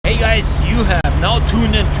guys, you have now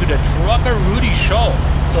tuned into the Trucker Rudi show.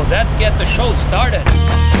 So let's get the show started.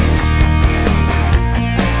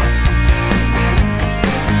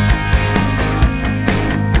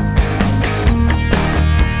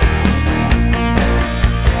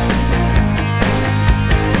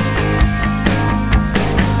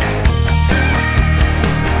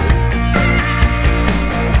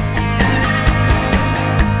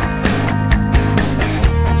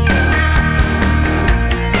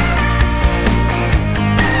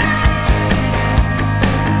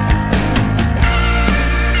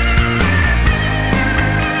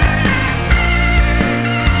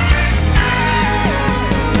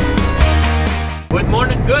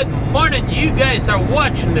 Good morning, you guys are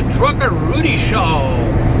watching the Trucker Rudi show.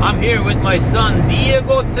 I'm here with my son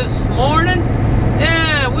Diego this morning.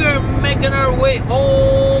 Yeah, we are making our way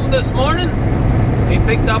home this morning. We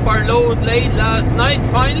picked up our load late last night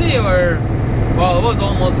finally, or well, it was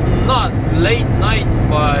almost not late night,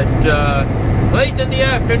 but late in the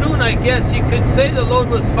afternoon, I guess you could say. The load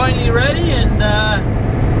was finally ready, and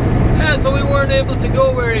yeah, so we weren't able to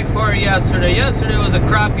go very far yesterday. Yesterday was a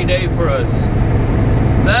crappy day for us.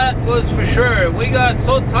 That was for sure. We got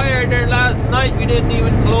so tired there last night, we didn't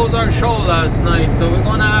even close our show last night. So we're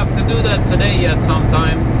gonna have to do that today yet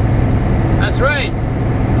sometime. That's right.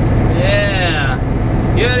 Yeah.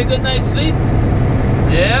 You had a good night's sleep?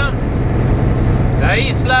 Yeah?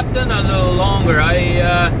 I slept in a little longer.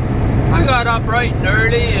 I got up bright and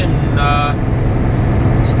early and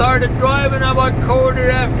started driving about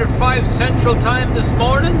 5:15 Central Time this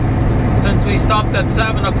morning. Since we stopped at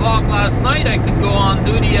 7 o'clock last night, I could go on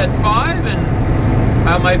duty at 5 and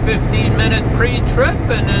have my 15-minute pre-trip,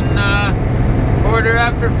 and then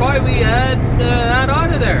 5:15 we had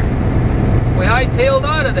out of there. We hightailed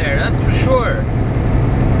out of there, that's for sure.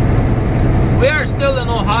 We are still in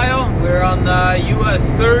Ohio. We're on US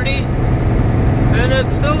 30, and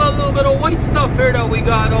it's still a little bit of white stuff here that we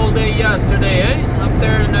got all day yesterday, eh? Up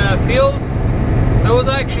there in the fields. It was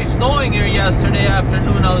actually snowing here yesterday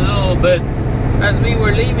afternoon a little bit. As we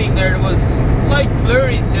were leaving there was light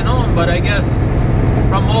flurries, you know, but I guess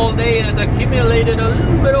from all day it accumulated a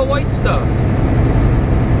little bit of white stuff.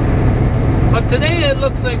 But today it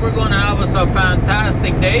looks like we're going to have us a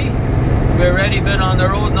fantastic day. We've already been on the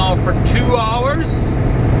road now for 2 hours.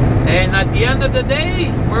 And at the end of the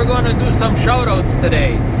day, we're going to do some shout outs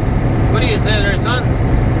today. What do you say there, son?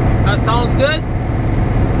 That sounds good?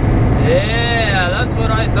 Yeah, that's what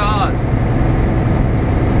I thought.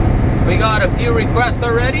 We got a few requests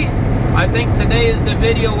already. I think today is the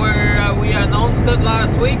video where we announced it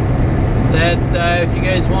last week, that if you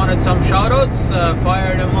guys wanted some shoutouts,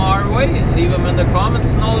 fire them our way, leave them in the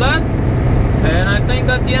comments and all that. And I think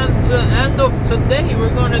at the end of today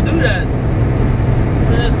we're going to do that.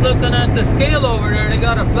 And just looking at the scale over there, they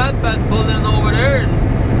got a flatbed pulled in over there, and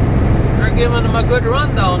they're giving them a good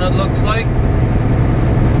rundown, it looks like.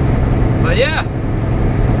 But yeah,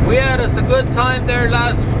 we had us a good time there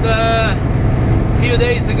last few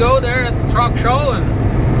days ago there at the truck show, and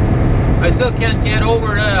I still can't get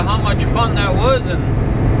over how much fun that was. And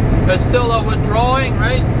it's still a withdrawing,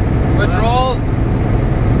 right? Withdrawal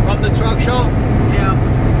from the truck show. Yeah.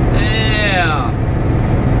 Yeah.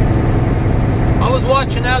 I was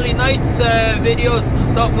watching Ellie Knight's videos and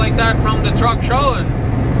stuff like that from the truck show, and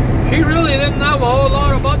she really didn't have a whole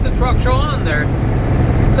lot about the truck show on there.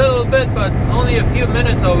 A little bit, but only a few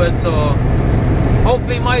minutes of it, so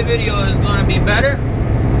hopefully my video is going to be better.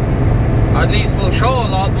 At least we'll show a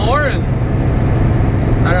lot more, and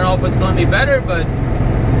I don't know if it's going to be better, but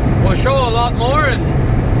we'll show a lot more, and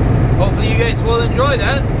hopefully you guys will enjoy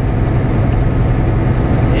that.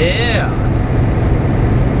 Yeah.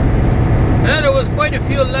 And there was quite a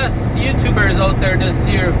few less YouTubers out there this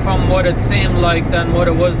year from what it seemed like than what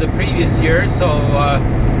it was the previous year, so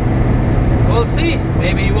we'll see.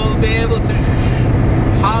 Maybe we'll be able to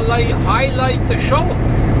highlight the show.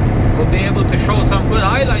 We'll be able to show some good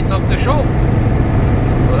highlights of the show.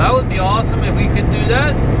 Well, that would be awesome if we could do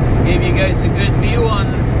that. Give you guys a good view on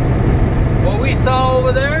what we saw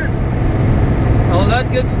over there, all that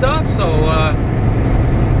good stuff. So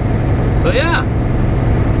yeah.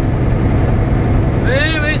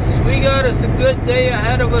 Anyways, we got us a good day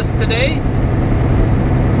ahead of us today.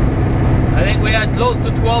 I think we had close to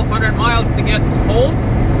 1,200 miles to get home,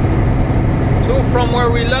 to from where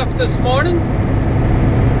we left this morning.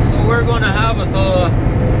 So we're going to have us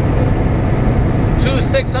two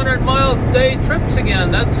 600-mile day trips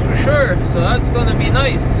again, that's for sure. So that's going to be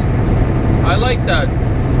nice. I like that.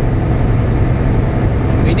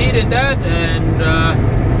 We needed that, and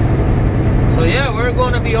so yeah, we're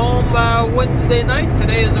going to be home Wednesday night.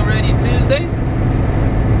 Today is already Tuesday.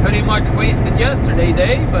 pretty much wasted yesterday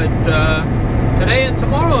day, but today and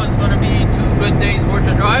tomorrow is going to be 2 good days worth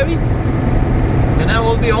of driving, and then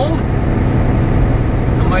we'll be home.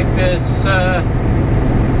 I might just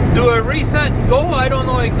do a reset and go. I don't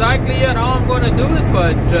know exactly yet how I'm going to do it,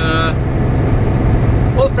 but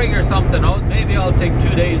we'll figure something out. Maybe I'll take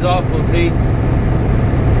 2 days off, we'll see.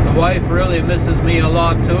 The wife really misses me a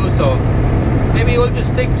lot too, so maybe we'll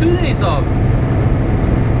just take 2 days off.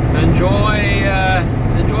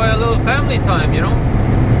 Enjoy a little family time, you know.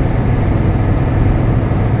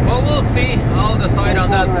 Well, we'll see. I'll decide on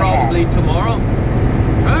that probably tomorrow.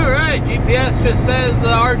 Alright, GPS just says,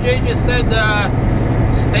 RJ just said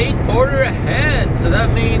state border ahead, so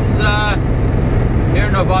that means here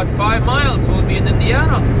in about 5 miles we'll be in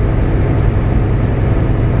Indiana.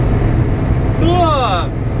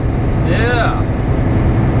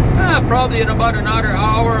 Yeah, probably in about another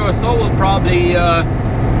hour or so we'll probably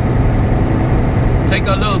take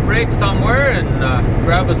a little break somewhere and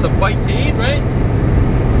grab us a bite to eat, right?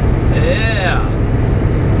 Yeah,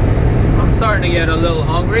 I'm starting to get a little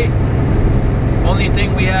hungry. Only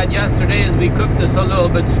thing we had yesterday is we cooked us a little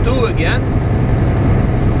bit stew again.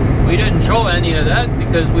 We didn't show any of that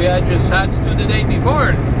because we had just had stew the day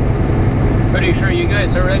before. Pretty sure you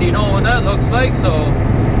guys already know what that looks like, so.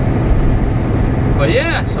 But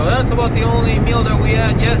yeah, so that's about the only meal that we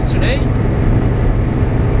had yesterday.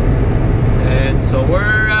 And so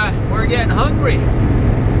we're getting hungry.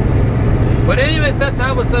 But anyways, let's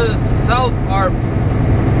have ourselves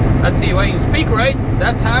let's see if I can speak right.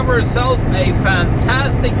 Let's have ourselves a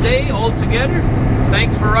fantastic day altogether.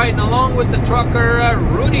 Thanks for riding along with the Trucker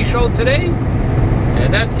Rudi show today.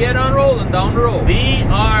 And let's get on rolling down the road. We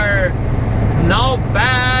are now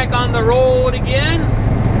back on the road again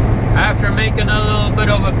after making a little bit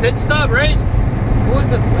of a pit stop, right? It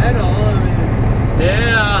was a pedal, I mean.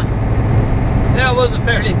 Yeah, it was a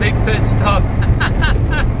fairly big pit stop.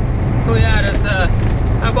 We had us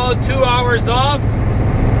about 2 hours off.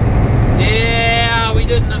 Yeah, we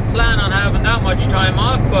didn't plan on having that much time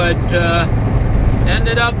off, but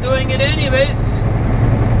ended up doing it anyways.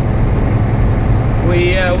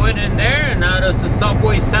 We went in there and had us a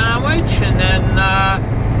Subway sandwich, and then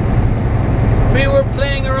we were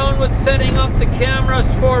playing around with setting up the cameras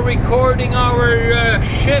for recording our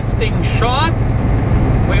shifting shot.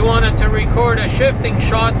 We wanted to record a shifting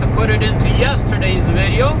shot to put it into yesterday's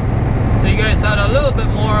video, so you guys had a little bit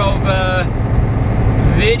more of a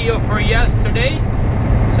video for yesterday,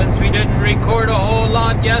 since we didn't record a whole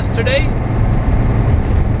lot yesterday.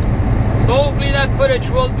 So hopefully that footage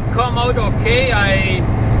will come out okay.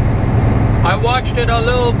 I watched it a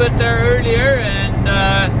little bit there earlier, and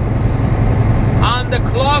on the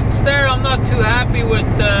clocks there, I'm not too happy with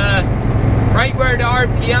right where the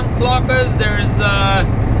RPM clock is. There's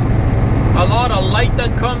a lot of light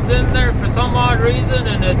that comes in there for some odd reason,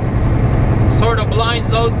 and it sort of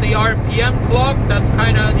blinds out the RPM clock. That's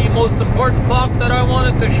kind of the most important clock that I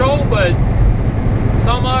wanted to show, but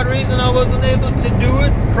some odd reason I wasn't able to do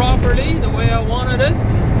it properly the way I wanted it.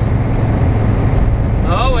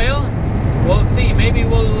 Oh well, we'll see. Maybe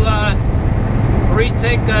we'll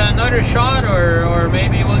retake another shot, or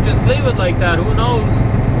maybe we'll just leave it like that. Who knows?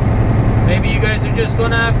 Maybe you guys are just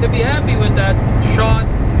gonna have to be happy with that shot.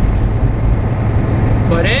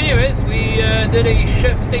 But anyways, we did a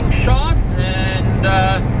shifting shot, and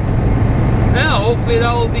yeah, hopefully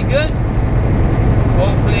that will be good.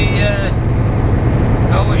 Hopefully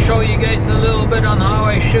I will show you guys a little bit on how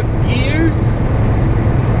I shift gears.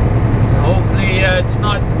 Hopefully it's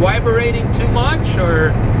not vibrating too much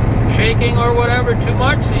or shaking or whatever too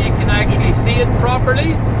much, so you can actually see it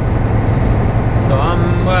properly. So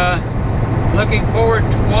I'm looking forward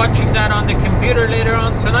to watching that on the computer later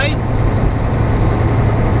on tonight.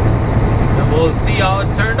 And we'll see how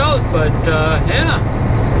it turned out, but yeah.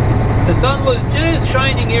 The sun was just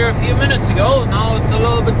shining here a few minutes ago. Now it's a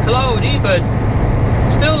little bit cloudy, but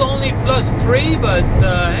still only +3, but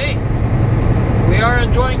hey, we are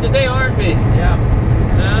enjoying the day, aren't we? Yeah.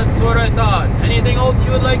 That's what I thought. Anything else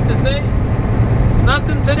you would like to say?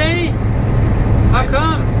 Nothing today? How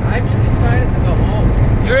come? I'm just excited to go home.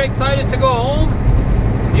 You're excited to go home?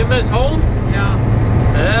 You miss home? Yeah.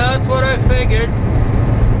 That's what I figured.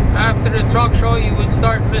 After the truck show, you would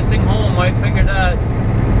start missing home. I figured that.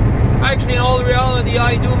 Actually, in all reality,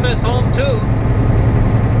 I do miss home too.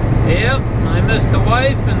 Yep, I miss the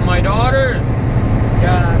wife and my daughter.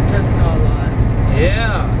 Yeah, Jessica a lot.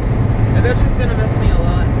 Yeah. I bet she's gonna miss me a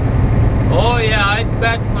lot. Oh yeah, I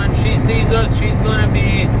bet when she sees us, she's gonna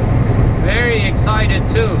be very excited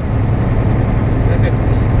too.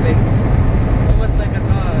 Like almost like a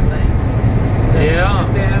dog. Like Yeah.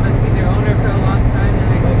 if they haven't seen their owner for a long time, then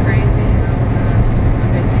they go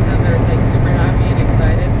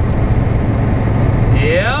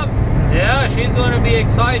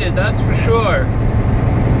excited. excited, that's for sure.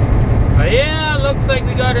 Yeah, looks like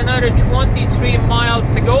we got another 23 miles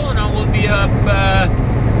to go and then we'll be up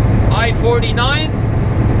I-49.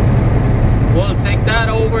 We'll take that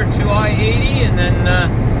over to I-80 and then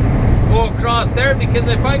go across there, because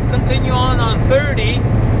if I continue on 30,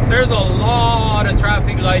 there's a lot of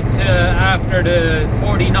traffic lights after the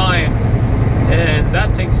 49, and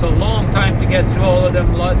that takes a long time to get through all of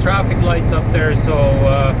them traffic lights up there. So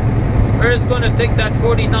we're just going to take that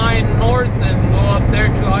 49 north and go up there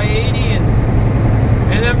to I-80,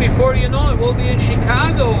 and then before you know it, we'll be in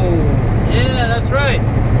Chicago. Yeah, that's right.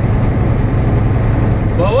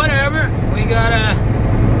 Well, whatever.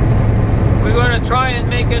 We're gonna try and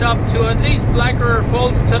make it up to at least Black River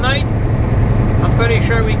Falls tonight. I'm pretty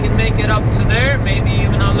sure we can make it up to there, maybe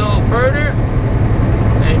even a little further,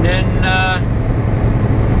 and then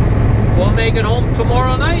we'll make it home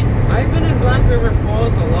tomorrow night. I've been in Black River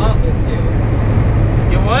Falls a lot this year.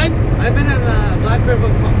 You what? I've been in Black River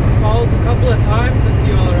Falls a couple of times this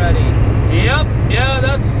year already. Yep, yeah,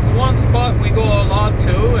 that's one spot we go a lot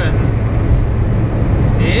to, and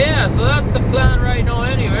yeah, so that's the plan right now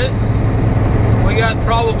anyways. We got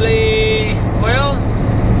probably, well,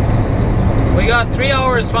 we got 3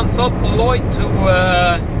 hours from South Beloit to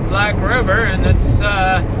Black River, and it's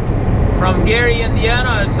from Gary,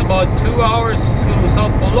 Indiana, it's about 2 hours to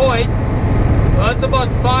South Beloit. Well, it's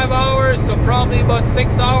about 5 hours, so probably about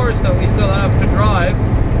 6 hours that we still have to drive.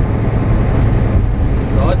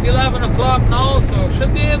 So it's 11 o'clock now, so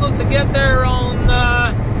should be able to get there around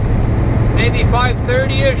maybe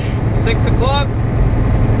 5:30ish, 6 o'clock.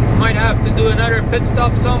 Might have to do another pit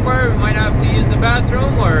stop somewhere. We might have to use the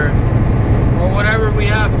bathroom or whatever we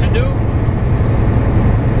have to do.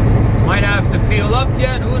 Might have to fuel up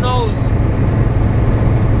yet, who knows.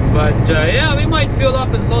 But yeah, we might fuel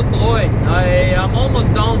up in South Beloit. I'm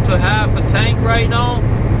almost down to half a tank right now.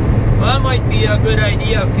 Well, that might be a good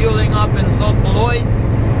idea, fueling up in South Beloit.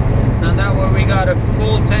 And that way we got a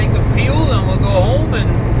full tank of fuel and we'll go home and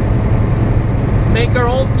make our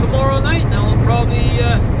home tomorrow night. Now we'll probably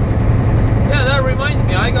yeah, that reminds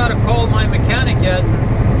me, I gotta call my mechanic yet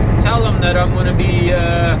and tell them that I'm gonna be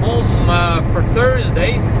home for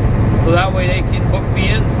Thursday, so that way they can book me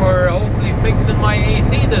in for hopefully fixing my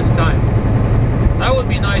AC this time. That would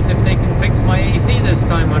be nice if they can fix my AC this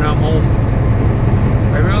time when I'm home.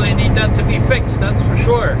 I really need that to be fixed, that's for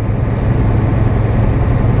sure.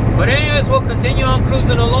 But anyways, we'll continue on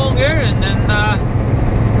cruising along here, and then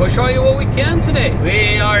we'll show you what we can today.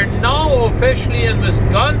 We are now officially in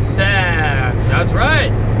Wisconsin. That's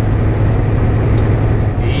right.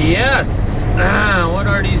 Yes. What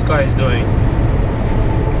are these guys doing?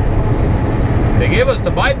 They gave us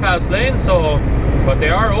the bypass lane, so, but they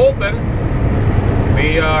are open.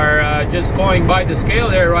 We are just going by the scale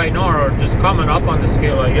here right now, or just coming up on the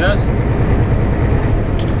scale, I guess.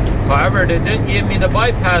 However, they did give me the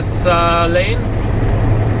bypass lane.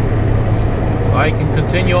 I can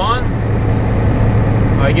continue on.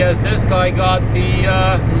 I guess this guy got the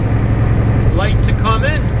light to come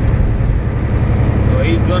in, so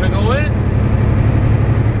he's gonna go in.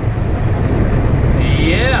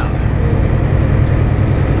 Yeah,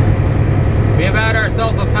 we have had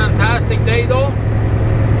ourselves a fantastic day though.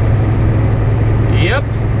 Yep,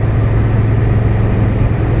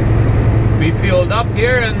 we fueled up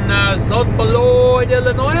here in South Beloit,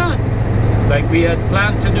 Illinois, like we had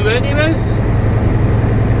planned to do anyways.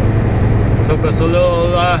 Took us a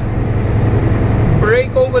little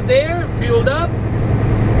break over there, fueled up,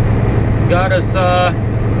 got us a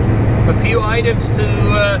few items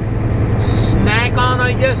to snack on,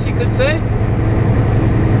 I guess you could say.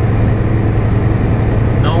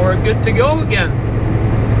 Now we're good to go again.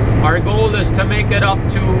 Our goal is to make it up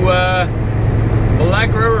to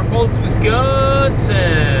Black River Falls, Wisconsin.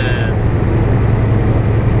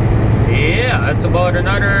 Yeah, that's about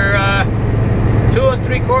another 2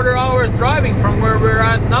 3/4 hours driving from where we're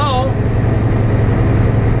at now.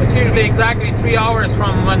 It's usually exactly 3 hours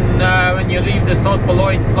from when you leave the South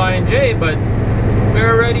Beloit Flying J, but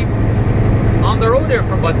we're already on the road there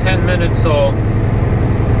for about 10 minutes, so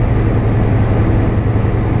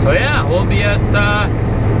yeah, we'll be at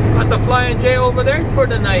the Flying J over there for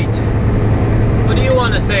the night. What do you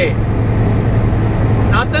want to say?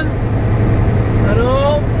 Nothing?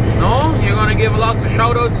 Hello? No? You're gonna give lots of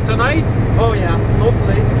shout outs tonight? Oh yeah,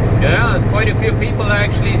 hopefully. Yeah, there's quite a few people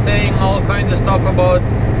actually saying all kinds of stuff about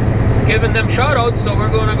giving them shout outs, so we're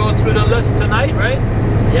gonna go through the list tonight, right?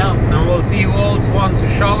 Yeah. And we'll see who else wants a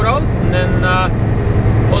shout out, and then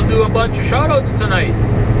we'll do a bunch of shout outs tonight.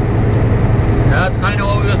 That's kind of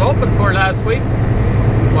what we was hoping for last week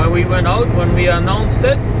when we went out, when we announced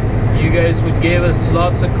it. you guys would give us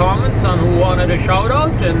lots of comments on who wanted a shout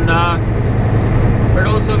out, and for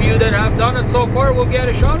those of you that have done it so far, we'll get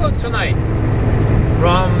a shout out tonight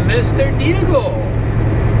from Mr. Diego.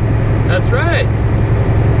 That's right,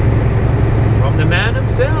 from the man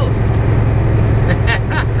himself.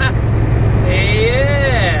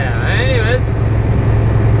 Yeah, anyways,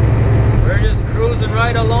 we're just cruising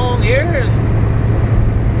right along here, and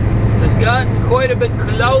it's gotten quite a bit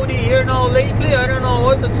cloudy here now lately. I don't know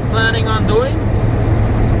what it's planning on doing.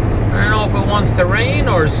 I don't know if it wants to rain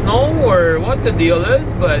or snow or what the deal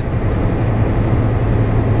is, but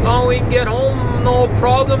as long as we can get home, no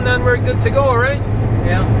problem, then we're good to go, right?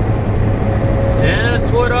 Yeah. That's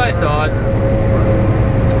what I thought.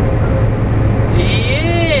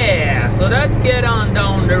 Yeah, so let's get on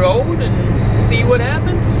down the road and see what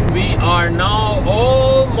happens. We are now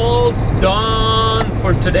almost done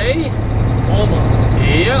for today. Almost.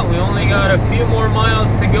 Yeah, we only got a few more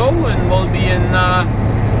miles to go, and we'll be in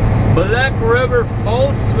Black River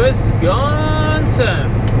Falls, Wisconsin.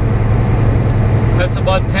 That's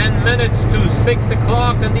about 10 minutes to 6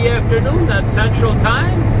 o'clock in the afternoon. That's Central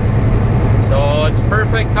Time. So it's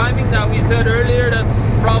perfect timing that we said earlier.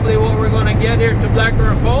 That's probably what we're going to get here to Black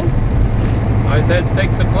River Falls. I said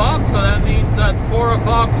 6 o'clock, so that means at 4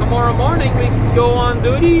 o'clock tomorrow morning we can go on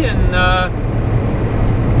duty, and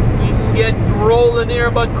we can get rolling here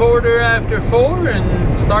about 4:15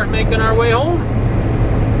 and start making our way home.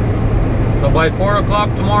 So by 4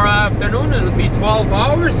 o'clock tomorrow afternoon, it'll be 12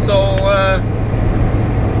 hours, so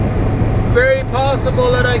it's very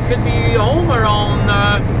possible that I could be home around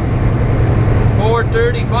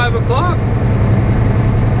 4:30, 5 o'clock.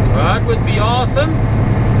 That would be awesome.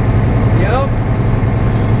 Yep.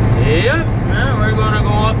 Yep. Yeah, we're gonna go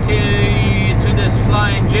up to this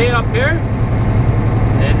Flying J up here,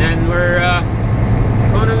 and then we're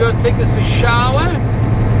gonna go take us a shower,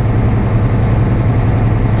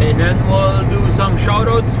 and then we'll do some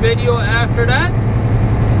shoutouts video after that,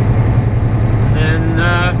 and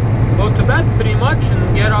go to bed pretty much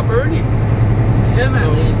and get up early. Him at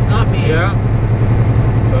least, not me. Yeah.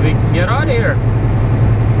 So we can get out of here.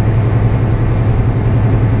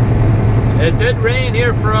 It did rain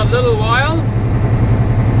here for a little while,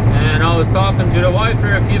 and I was talking to the wife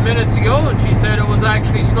here a few minutes ago, and she said it was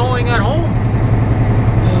actually snowing at home.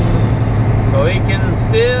 So we can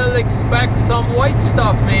still expect some white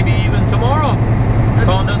stuff maybe even tomorrow.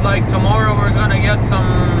 Sounded like tomorrow we're gonna get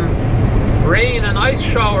some rain and ice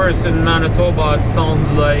showers in Manitoba, it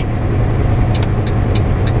sounds like.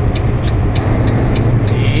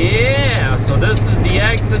 Yeah, so this is the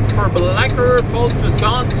exit for Black River Falls,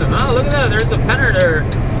 Wisconsin. Oh, look at that, there's a penner there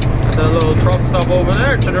at the little truck stop over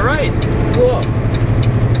there to the right. Cool.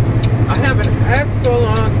 I have an extra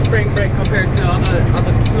long spring break compared to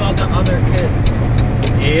all the other kids.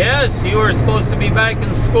 Yes, you were supposed to be back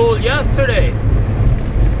in school yesterday.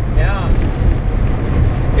 Yeah.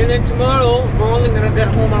 And then tomorrow, we're only going to get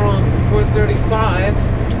home around 4:35.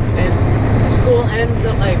 And school ends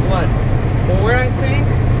at like, what, 4, I think?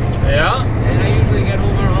 Yeah. And I usually get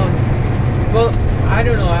home around, well, I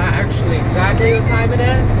don't know actually exactly what time it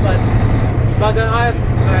ends, but by the time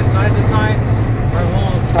I'm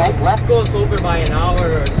home, school's over by an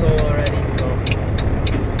hour or so already, so.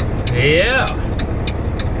 Yeah.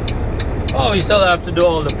 Oh, we still have to do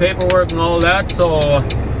all the paperwork and all that, so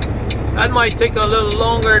that might take a little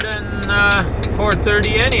longer than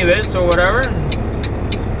 4:30 anyways, or whatever.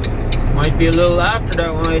 Might be a little after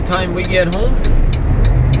that by the time we get home.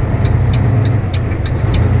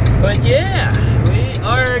 But yeah, we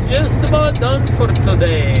are just about done for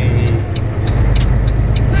today.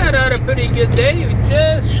 Had a pretty good day. We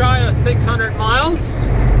just shy of 600 miles.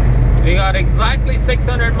 We got exactly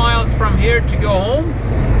 600 miles from here to go home.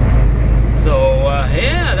 So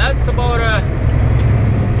yeah, that's about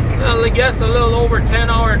well, I guess a little over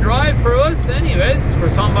 10-hour drive for us anyways. For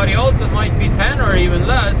somebody else it might be 10 or even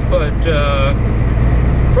less, but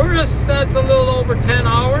for us that's a little over 10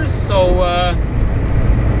 hours. So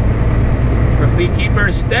if we keep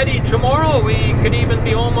her steady tomorrow, we could even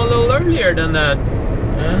be home a little earlier than that.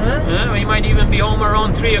 Yeah, we might even be home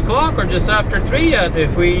around 3 o'clock or just after 3 yet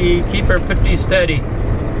if we keep her pretty steady.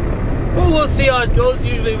 Well, we'll see how it goes.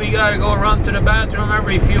 Usually we gotta go run to the bathroom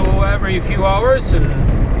every few hours, and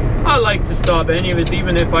I like to stop anyways.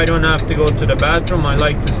 Even if I don't have to go to the bathroom, I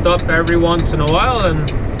like to stop every once in a while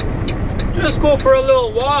and just go for a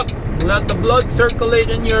little walk. Let the blood circulate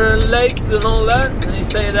in your legs and all that. They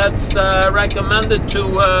say that's recommended to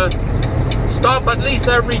stop at least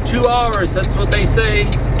every 2 hours. That's what they say.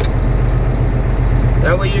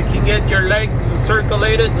 That way you can get your legs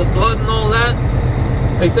circulated, the blood and all that.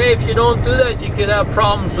 They say if you don't do that, you could have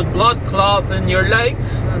problems with blood clots in your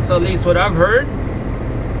legs. That's at least what I've heard.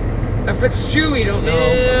 If it's true, we don't know.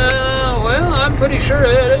 Yeah, well, I'm pretty sure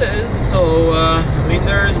it is. So, I mean,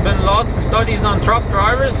 there's been lots of studies on truck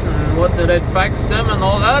drivers and what it affects them and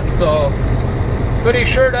all that. So, pretty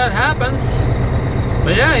sure that happens.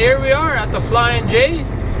 But yeah, here we are at the Flying J.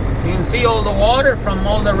 You can see all the water from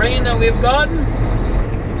all the rain that we've gotten.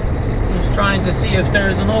 Just trying to see if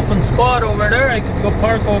there's an open spot over there. I could go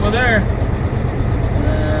park over there.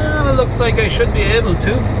 Looks like I should be able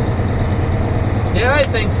to. Yeah, I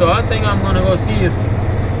think so. I think I'm gonna go see if,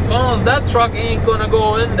 as long as that truck ain't gonna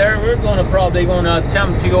go in there, we're probably gonna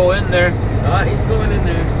attempt to go in there. He's going in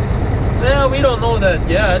there. Well, we don't know that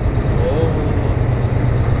yet. Oh.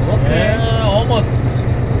 Okay. Almost.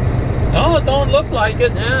 No, it don't look like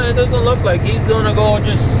it. Yeah, it doesn't look like he's gonna go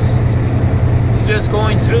he's just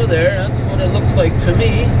going through there. That's what it looks like to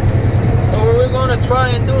me. So what we're gonna try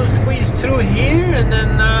and do is squeeze through here, and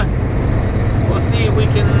then we'll see if we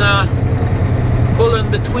can pull in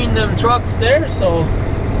between them trucks there, so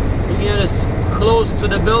we get us close to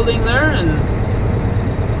the building there, and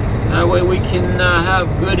that way we can have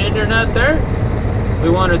good internet there. We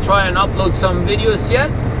want to try and upload some videos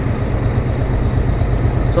yet.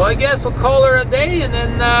 So I guess we'll call her a day, and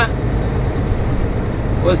then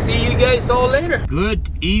we'll see you guys all later. Good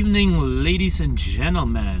evening, ladies and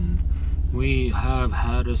gentlemen. We have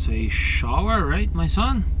had us a shower, right, my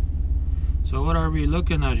son? So what are we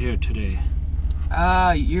looking at here today?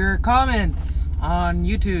 Your comments on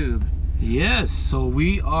YouTube. Yes, so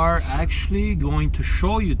we are actually going to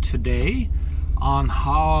show you today on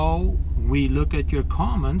how we look at your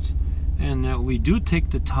comments, and we do take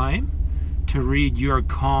the time to read your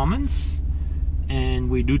comments, and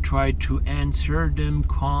we do try to answer them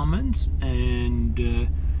comments, and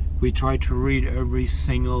we try to read every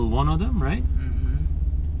single one of them, right?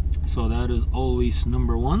 Mm-hmm. So that is always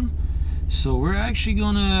number one. So we're actually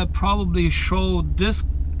gonna probably show this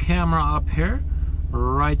camera up here,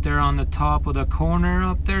 right there on the top of the corner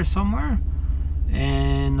up there somewhere,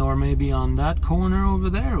 and or maybe on that corner over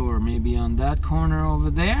there, or maybe on that corner over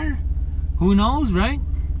there. Who knows, right?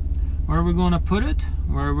 Where we're gonna put it,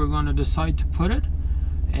 where we're gonna decide to put it,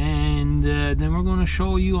 and then we're gonna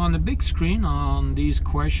show you on the big screen on these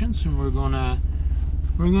questions, and we're gonna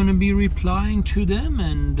be replying to them,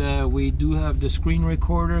 and we do have the screen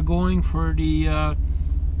recorder going for the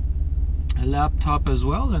laptop as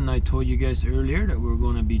well. And I told you guys earlier that we're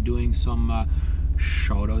going to be doing some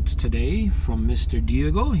shout outs today from Mr.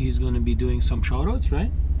 Diego. He's going to be doing some shout outs,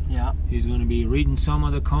 right? Yeah. He's going to be reading some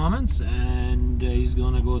of the comments, and he's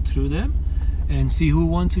going to go through them and see who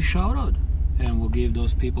wants a shout out, and we'll give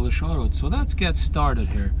those people a shout out. So let's get started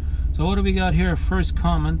here. So what do we got here? First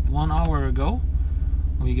comment 1 hour ago.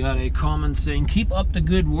 We got a comment saying, keep up the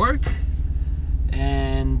good work.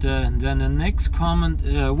 And then the next comment,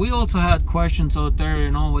 we also had questions out there,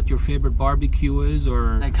 you know, what your favorite barbecue is,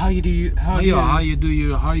 or like how you do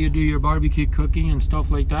your barbecue cooking and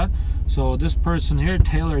stuff like that. So this person here,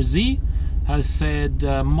 Taylor Z, has said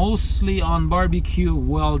mostly on barbecue,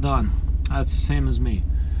 well done. That's the same as me.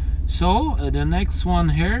 So the next one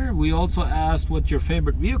here, we also asked what your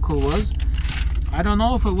favorite vehicle was. I don't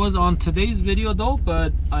know if it was on today's video though,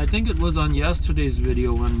 but I think it was on yesterday's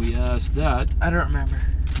video when we asked that. I don't remember.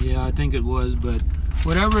 Yeah, I think it was, but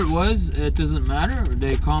whatever it was, it doesn't matter.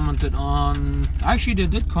 They commented on, actually they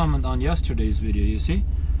did comment on yesterday's video, you see?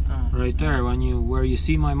 Oh. Right there, where you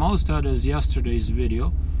see my mouse, that is yesterday's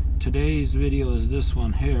video. Today's video is this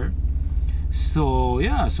one here. So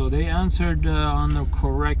yeah, so they answered on the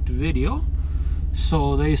correct video.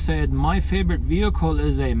 So they said, my favorite vehicle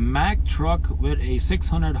is a Mack truck with a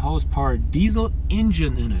 600 horsepower diesel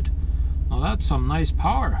engine in it. Now that's some nice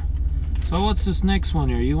power. So what's this next one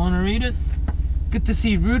here? You want to read it? Good to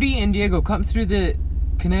see Rudy and Diego come through the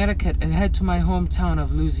Connecticut and head to my hometown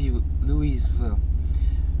of Louisville.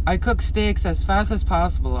 I cook steaks as fast as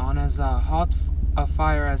possible on as hot a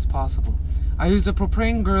fire as possible. I use a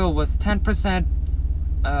propane grill with 10%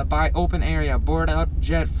 by open area, bored out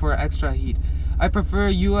jet for extra heat. I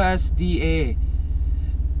prefer USDA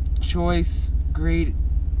choice grade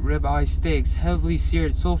ribeye steaks, heavily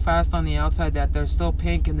seared, so fast on the outside that they're still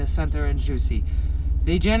pink in the center and juicy.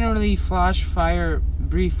 They generally flash fire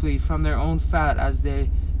briefly from their own fat as they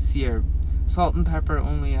sear. Salt and pepper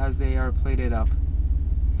only as they are plated up.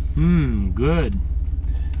 Good.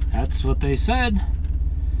 That's what they said.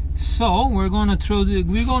 So we're gonna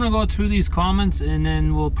go through these comments, and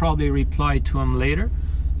then we'll probably reply to them later.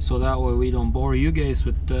 So that way we don't bore you guys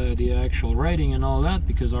with the actual writing and all that,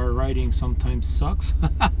 because our writing sometimes sucks.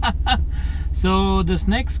 So this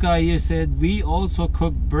next guy here said, we also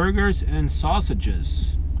cook burgers and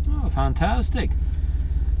sausages. Oh, fantastic.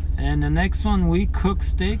 And the next one, we cook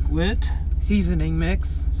steak with seasoning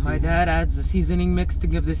mix. My dad adds the seasoning mix to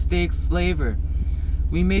give the steak flavor.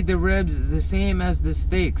 We made the ribs the same as the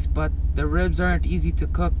steaks, but the ribs aren't easy to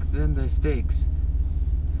cook than the steaks.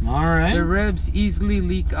 All right. The ribs easily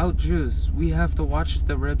leak out juice. We have to watch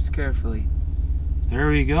the ribs carefully. There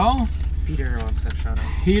we go. Peter wants a shout out.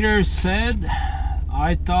 Peter said,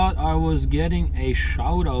 I thought I was getting a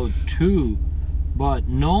shout out too, but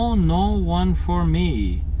no one for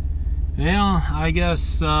me. Well, I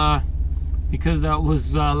guess because that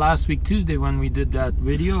was last week Tuesday when we did that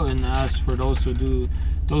video, and as for those of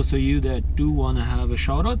you that do want to have a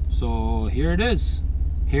shout out, so here it is.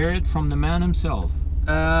 Hear it from the man himself.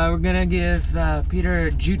 We're gonna give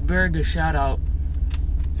Peter Jutberg a shout out.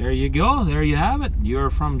 There you go. There you have it. You're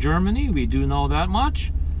from Germany. We do know that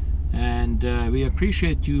much, and we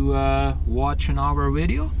appreciate you watching our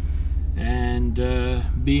video and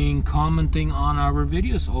commenting on our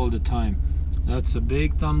videos all the time. That's a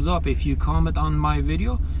big thumbs up. If you comment on my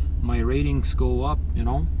video, my ratings go up, you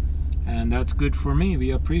know, and that's good for me. We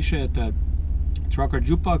appreciate that. Trucker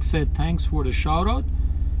Jukebox said thanks for the shout out.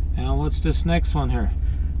 And what's this next one here?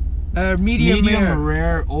 Medium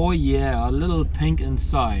rare. Oh yeah, a little pink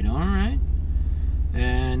inside. All right.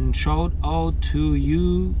 And shout out to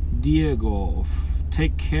you, Diego.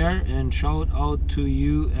 Take care, and shout out to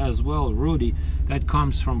you as well, Rudi. That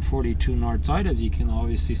comes from 42 Northside, as you can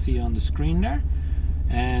obviously see on the screen there.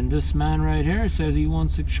 And this man right here says he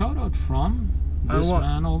wants a shout out from this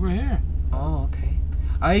man over here. Oh, okay.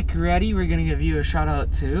 Ike Reddy, we're gonna give you a shout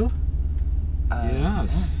out too.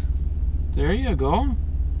 Yes. Yeah. There you go.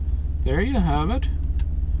 There you have it.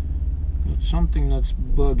 It's something that's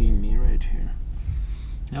bugging me right here.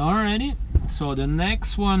 Alrighty. So the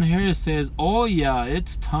next one here says, oh yeah,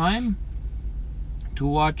 it's time to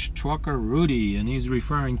watch Trucker Rudi, and he's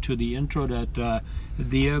referring to the intro that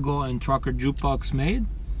Diego and Trucker Jukebox made.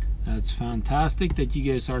 That's fantastic that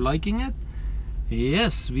you guys are liking it.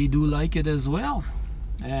 Yes, we do like it as well.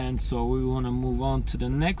 And so we want to move on to the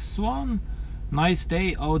next one. Nice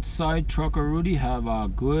day outside, Trucker Rudi. Have a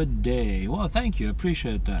good day. Well, thank you.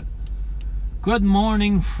 Appreciate that. Good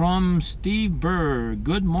morning from Steve Berg.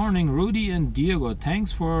 Good morning, Rudi and Diego.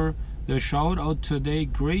 Thanks for the shout out today.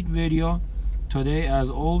 Great video today as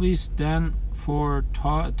always. Then for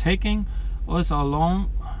taking us along.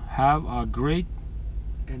 Have a great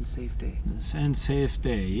and safe day.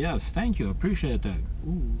 Yes, thank you. Appreciate that.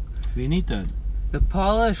 Ooh, we need that. The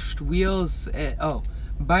polished wheels.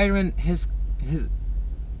 Byron, his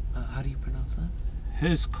how do you pronounce that?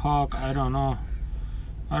 Hiscock. I don't know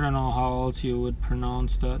how else you would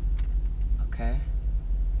pronounce that. Okay.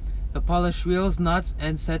 The polished wheels, nuts,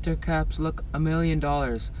 and center caps look $1 million.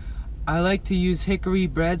 I like to use hickory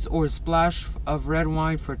breads or splash of red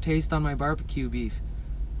wine for taste on my barbecue beef.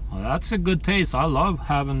 Well, that's a good taste. I love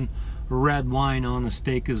having red wine on a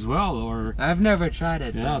steak as well. Or I've never tried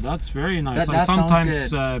it. Yeah, that's very nice. That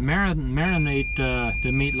sometimes marinate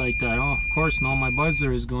the meat like that. Oh, of course, now my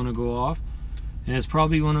buzzer is going to go off. And it's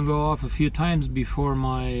probably going to go off a few times before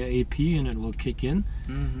my AP unit will kick in.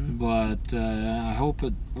 But I hope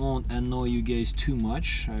it won't annoy you guys too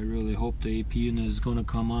much. I really hope the AP unit is going to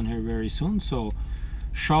come on here very soon. So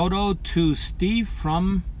shout out to Steve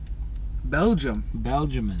from Belgium.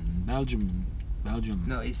 Belgium.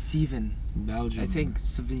 No, it's Steven. Belgium. I think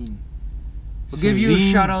Savine. We'll give you a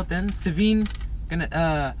shout out then. Savine,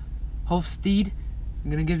 Hofstede, I'm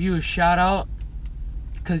gonna give you a shout out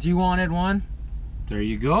because you wanted one. There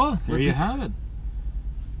you go. There you have it.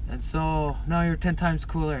 And so now you're 10 times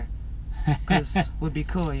cooler. Because would be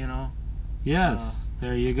cool, you know. Yes.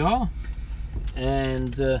 There you go.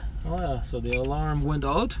 And oh yeah, so the alarm went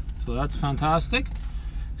out. So that's fantastic.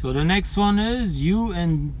 So the next one is you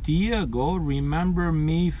and Diego remember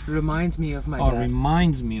me. Reminds me of my dad.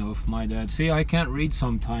 Reminds me of my dad. See, I can't read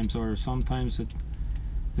sometimes, or sometimes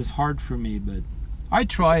it's hard for me, but I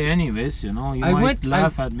try anyways, you know. You might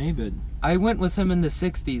laugh at me, but I went with him in the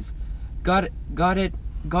 60s. Got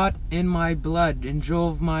in my blood and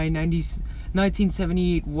drove my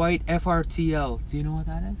 1978 white FRTL. Do you know what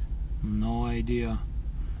that is? No idea.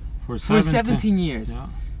 For 17 years. Yeah.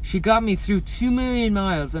 She got me through 2 million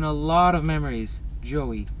miles and a lot of memories.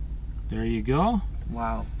 Joey. There you go.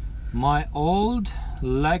 Wow. My old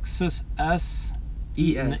Lexus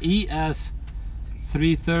ES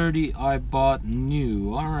 330 I bought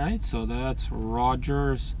new. Alright, so that's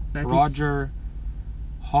Roger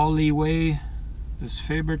Holloway, his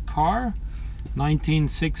favorite car.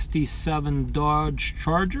 1967 Dodge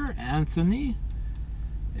Charger, Anthony.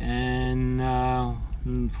 And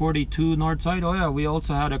 42 north side. Oh yeah, we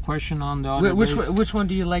also had a question on the other which one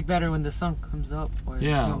do you like better when the sun comes up or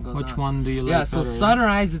yeah, the sun goes which on? one do you like yeah, better? so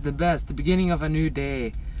sunrise is the best, the beginning of a new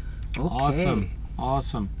day. Okay.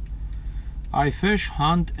 Awesome. I fish,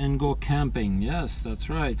 hunt, and go camping. Yes, that's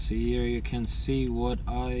right. See here you can see what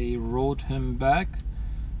I wrote him back,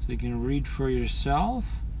 so you can read for yourself.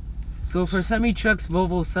 So for semi-trucks,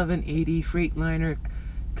 Volvo 780, Freightliner,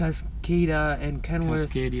 Cascadia, and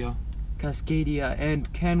Kenworth. Cascadia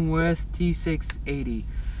and Kenworth T680.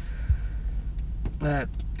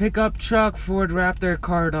 Pickup truck, Ford Raptor,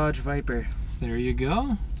 car, Dodge Viper. There you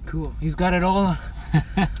go. Cool. He's got it all.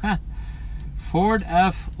 Ford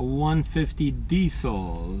F-150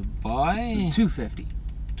 diesel by 250.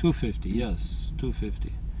 250, yes,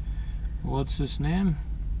 250. What's his name?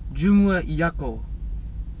 Jumwa Yako.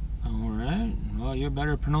 All right. Well, you're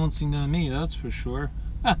better pronouncing than me, that's for sure.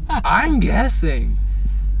 I'm guessing.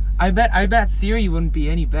 I bet Siri wouldn't be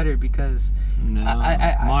any better because no,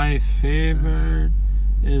 my favorite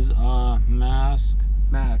is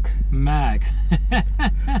Mac.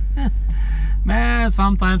 Man,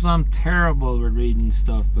 sometimes I'm terrible with reading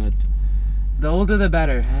stuff, but the older the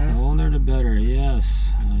better, huh? The older the better, yes.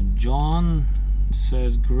 John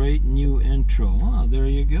says great new intro. Oh, there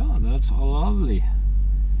you go. That's lovely.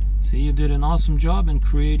 See, you did an awesome job in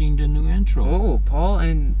creating the new intro. Oh, Paul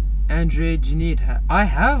and Andre Janit. I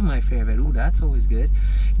have my favorite. Ooh, that's always good.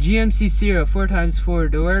 GMC Sierra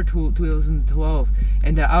 4x4 door 2012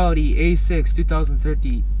 and the Audi A6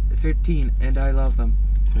 2013, and I love them.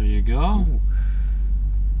 There you go. Ooh.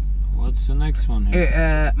 What's the next one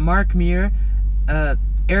here? Mark Muir.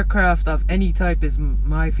 Aircraft of any type is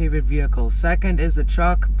my favorite vehicle. Second is a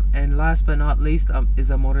truck, and last but not least is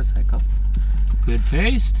a motorcycle. Good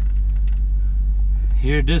taste.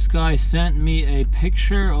 Here, this guy sent me a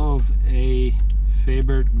picture of a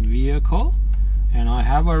favorite vehicle, and I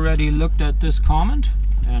have already looked at this comment,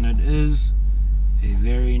 and it is a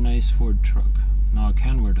very nice Ford truck. No,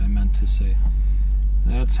 Kenworth I meant to say.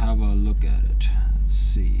 Let's have a look at it. Let's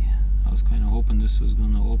see. I was kind of hoping this was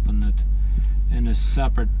going to open it in a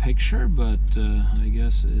separate picture, but I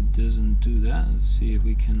guess it doesn't do that. Let's see if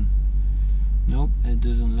we can. Nope, it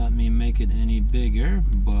doesn't let me make it any bigger,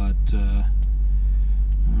 but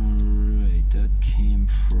alright, that came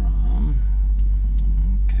from.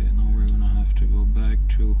 Okay, now we're gonna have to go back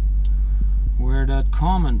to where that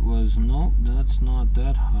comment was. Nope, that's not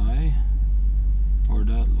that high or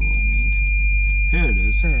that low, I mean. Here it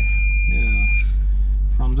is. There. Yeah.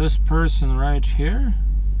 From this person right here,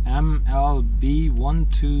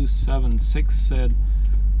 MLB1276 said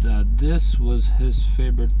that this was his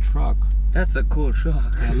favorite truck. That's a cool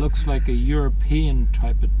truck. It looks like a European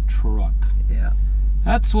type of truck. Yeah.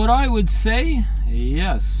 That's what I would say.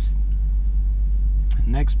 Yes.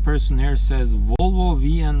 Next person here says Volvo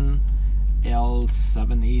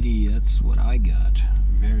VNL780. That's what I got.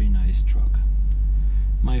 Very nice truck.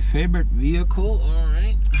 My favorite vehicle,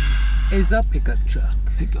 alright, is a pickup truck.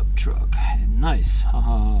 Pickup truck. Nice.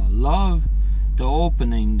 Love the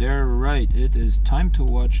opening. They're right. It is time to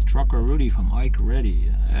watch Trucker Rudi from Ike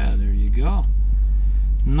Ready. Yeah, there you go.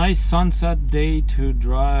 Nice sunset day to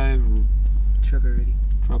drive. Trucker Rudi.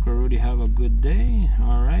 Trucker Rudi, have a good day.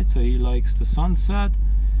 Alright, so he likes the sunset.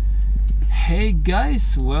 Hey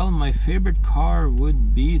guys, well, my favorite car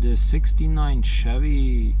would be the 69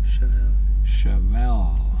 Chevy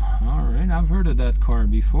Chevelle. Alright, I've heard of that car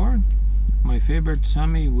before. My favorite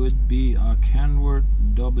semi would be a Kenworth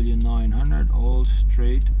W900,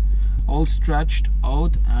 all stretched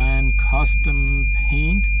out and custom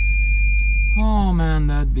paint. Oh man,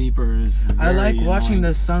 that beeper is very I like watching annoying.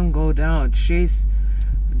 the sun go down, chase.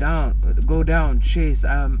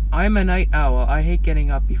 I'm a night owl. I hate getting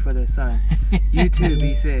up before the sun. You too,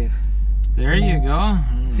 be safe. There you go.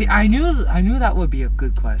 See, I knew that would be a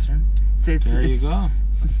good question. There you go.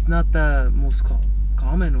 It's not the most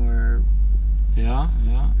common or. Yeah.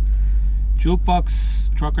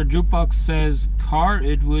 Jukebox, Trucker Jukebox says car,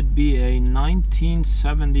 it would be a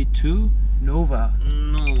 1972 Nova,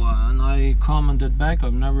 and I commented back,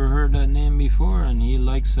 I've never heard that name before, and he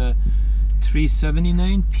likes a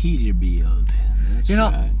 379 Peterbilt. That's you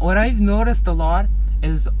know, right. What I've noticed a lot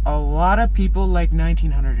is a lot of people like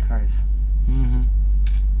 1900 cars.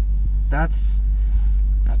 That's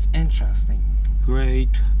interesting.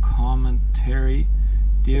 Great commentary,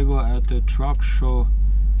 Diego. At the truck show,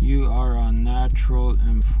 you are a natural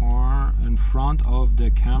in front of the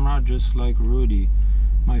camera, just like Rudi.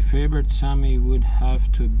 My favorite semi would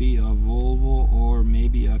have to be a Volvo or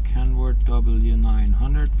maybe a Kenworth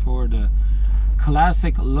W900 for the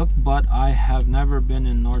classic look, but I have never been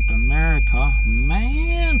in North America.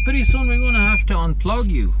 Man, pretty soon we're gonna have to unplug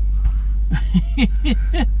you.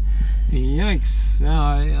 Yikes.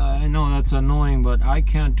 I know that's annoying, but I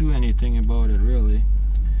can't do anything about it really.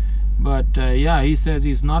 But yeah, he says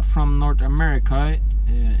he's not from North America.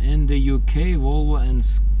 In the UK, Volvo and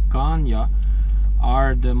Scania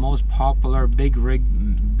are the most popular big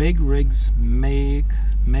rigs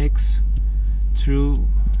makes through.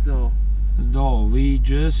 Though we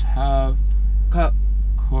just have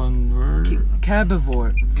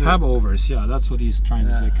cabovers. Yeah, that's what he's trying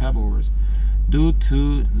to say. Cabovers, due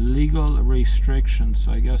to legal restrictions.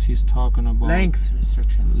 I guess he's talking about length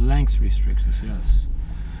restrictions. Length restrictions. Yes.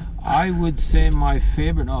 I would say my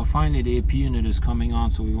favorite. Oh, finally the AP unit is coming on,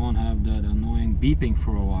 so we won't have that annoying beeping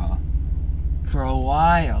for a while.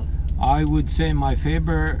 I would say my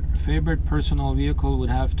favorite personal vehicle would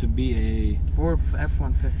have to be a Ford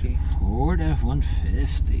F-150. Ford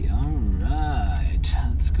F-150. All right,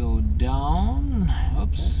 let's go down.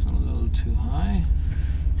 Oops, a little too high.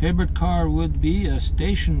 Favorite car would be a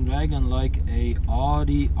station wagon, like a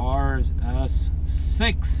Audi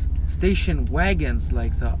RS6. Station wagons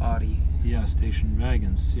like the Audi. Yeah, station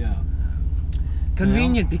wagons. Yeah.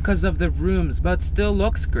 Convenient because of the rooms, but still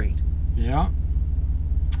looks great. Yeah.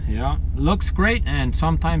 Yeah, looks great, and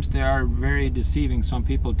sometimes they are very deceiving. Some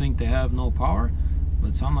people think they have no power,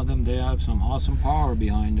 but some of them, they have some awesome power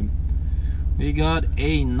behind them. We got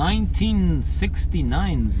a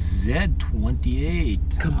 1969 Z28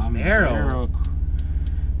 Camaro.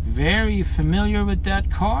 Very familiar with that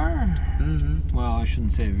car. Well, I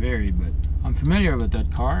shouldn't say very, but I'm familiar with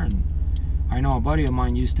that car, and I know a buddy of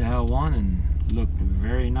mine used to have one and looked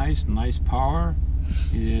very nice power.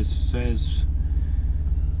 It says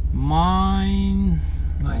my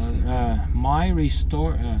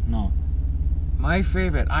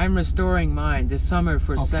favorite. I'm restoring mine this summer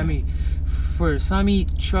for Semi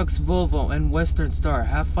Trucks, Volvo, and Western Star.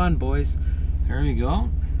 Have fun, boys. There you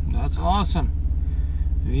go. That's awesome.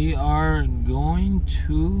 We are going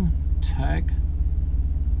to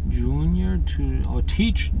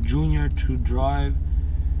teach Junior to drive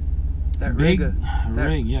that rig. rig.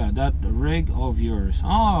 That rig of yours.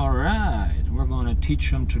 All right, we're going to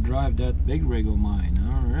teach him to drive that big rig of mine.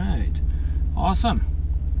 All right, awesome.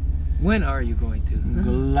 When are you going to?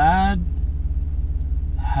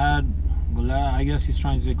 I guess he's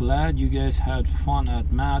trying to say glad you guys had fun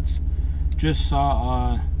at Matt's. Just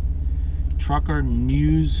saw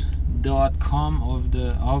truckernews.com of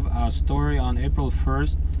a story on April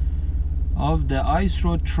 1st of the Ice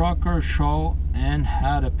Road Trucker show, and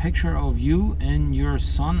had a picture of you and your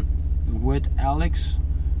son with Alex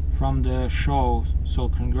from the show. So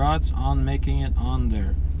congrats on making it on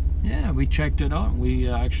there. Yeah, we checked it out. We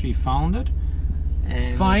actually found it.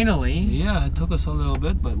 And finally. Yeah, it took us a little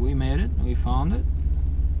bit, but we made it. We found it.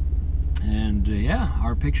 And yeah,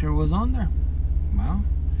 our picture was on there. Well,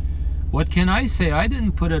 what can I say? I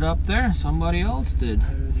didn't put it up there. Somebody else did.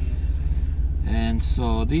 And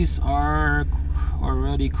so these are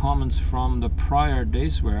already comments from the prior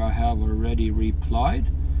days where I have already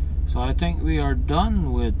replied. So I think we are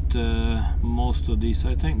done with most of these.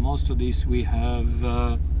 I think most of these we have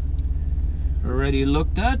already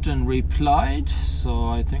looked at and replied. So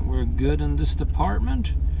I think we're good in this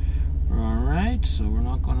department. Alright, so we're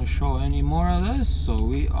not going to show any more of this. So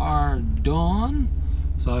we are done.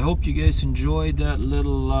 So I hope you guys enjoyed that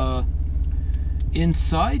little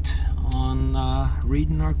insight on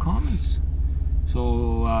reading our comments.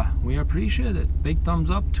 So we appreciate it. Big thumbs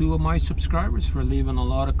up to my subscribers for leaving a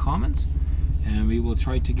lot of comments, and we will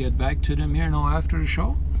try to get back to them here now after the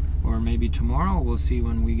show, or maybe tomorrow. We'll see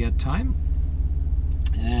when we get time,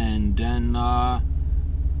 and then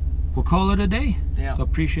we'll call it a day. Yeah. So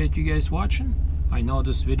appreciate you guys watching. I know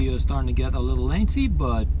this video is starting to get a little lengthy,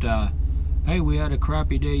 but hey, we had a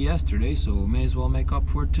crappy day yesterday, so may as well make up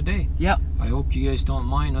for it today. Yeah. I hope you guys don't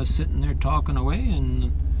mind us sitting there talking away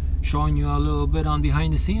and showing you a little bit on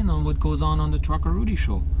behind the scene on what goes on the Trucker Rudi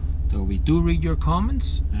Show. Though we do read your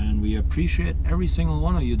comments, and we appreciate every single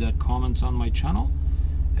one of you that comments on my channel,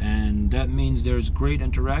 and that means there's great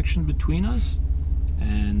interaction between us,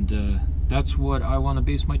 and that's what I want to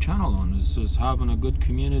base my channel on, is just having a good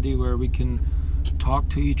community where we can talk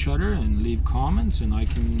to each other and leave comments, and I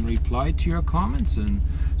can reply to your comments, and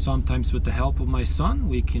sometimes with the help of my son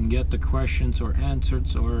we can get the questions or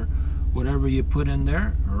answers or whatever you put in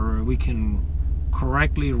there, or we can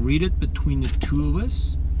correctly read it between the two of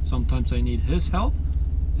us. Sometimes I need his help,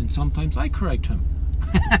 and sometimes I correct him.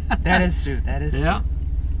 That is true. That is true. Yeah.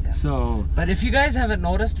 So, but if you guys haven't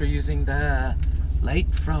noticed, we're using the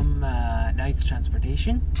light from Knight's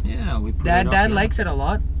Transportation. Yeah, we put Dad likes it a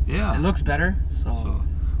lot. Yeah. It looks better. So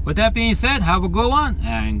with that being said, have a good one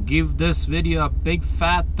and give this video a big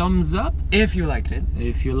fat thumbs up. If you liked it.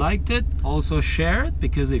 If you liked it, also share it,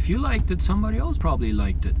 because if you liked it, somebody else probably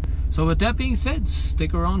liked it. So with that being said,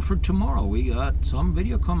 stick around for tomorrow. We got some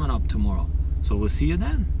video coming up tomorrow. So we'll see you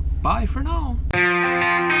then. Bye for now.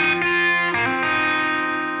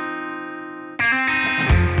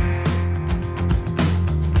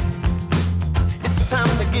 It's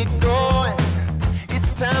time to get going.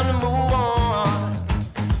 It's time to move on.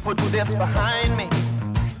 Put this behind me.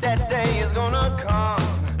 That day is gonna come.